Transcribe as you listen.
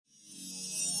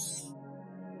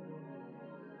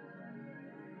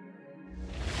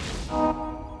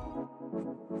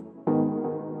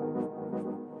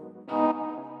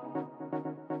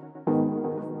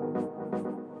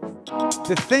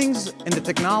The things and the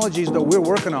technologies that we're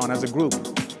working on as a group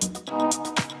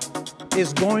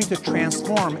is going to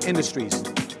transform industries.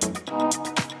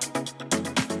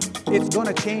 It's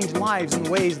going to change lives in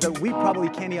ways that we probably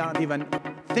can't even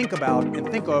think about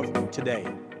and think of today.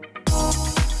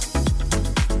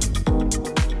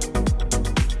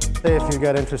 If you've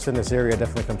got interest in this area,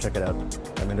 definitely come check it out.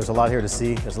 I mean, there's a lot here to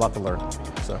see, there's a lot to learn.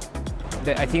 So,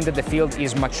 I think that the field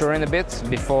is maturing a bit.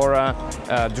 Before,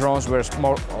 drones were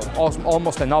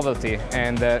almost a novelty,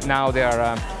 and now they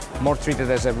are more treated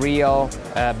as a real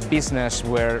business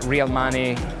where real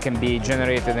money can be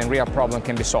generated and real problem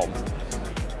can be solved.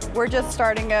 We're just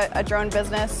starting a drone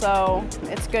business, so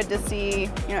it's good to see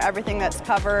everything that's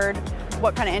covered,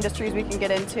 what kind of industries we can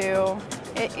get into.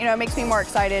 It makes me more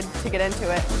excited to get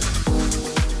into it.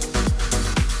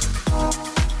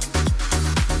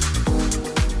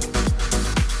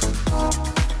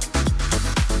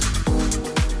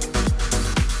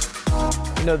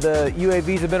 The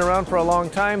UAVs have been around for a long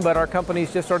time, but our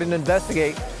company's just starting to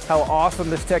investigate how awesome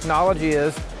this technology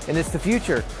is, and it's the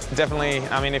future. Definitely,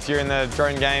 I mean, if you're in the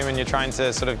drone game and you're trying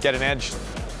to sort of get an edge,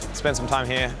 spend some time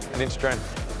here at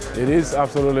InterDrone. It is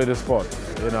absolutely the spot.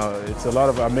 It's a lot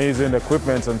of amazing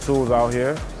equipment and tools out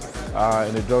here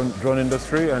in the drone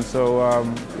industry, and so,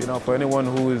 for anyone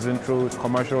who is into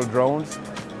commercial drones,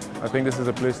 I think this is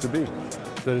a place to be.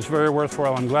 That it's very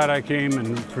worthwhile. I'm glad I came,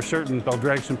 and for certain I'll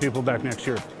drag some people back next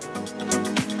year.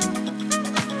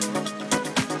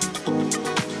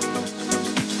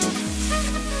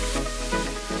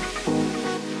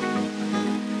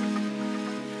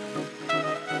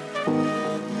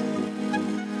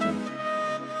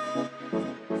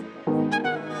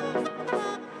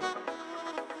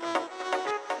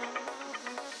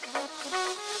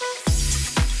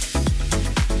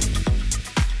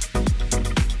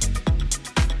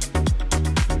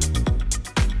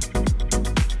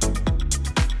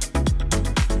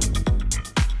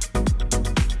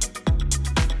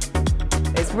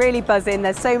 It's really buzzing.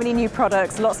 There's so many new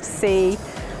products, lots to see,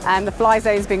 and the fly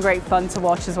zone's been great fun to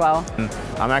watch as well.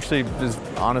 I'm actually just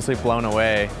honestly blown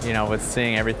away, with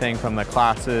seeing everything from the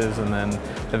classes and then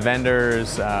the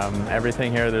vendors,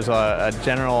 everything here. There's a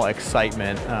general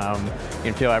excitement. You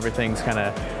can feel everything's kind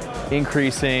of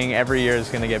increasing. Every year is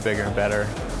going to get bigger and better.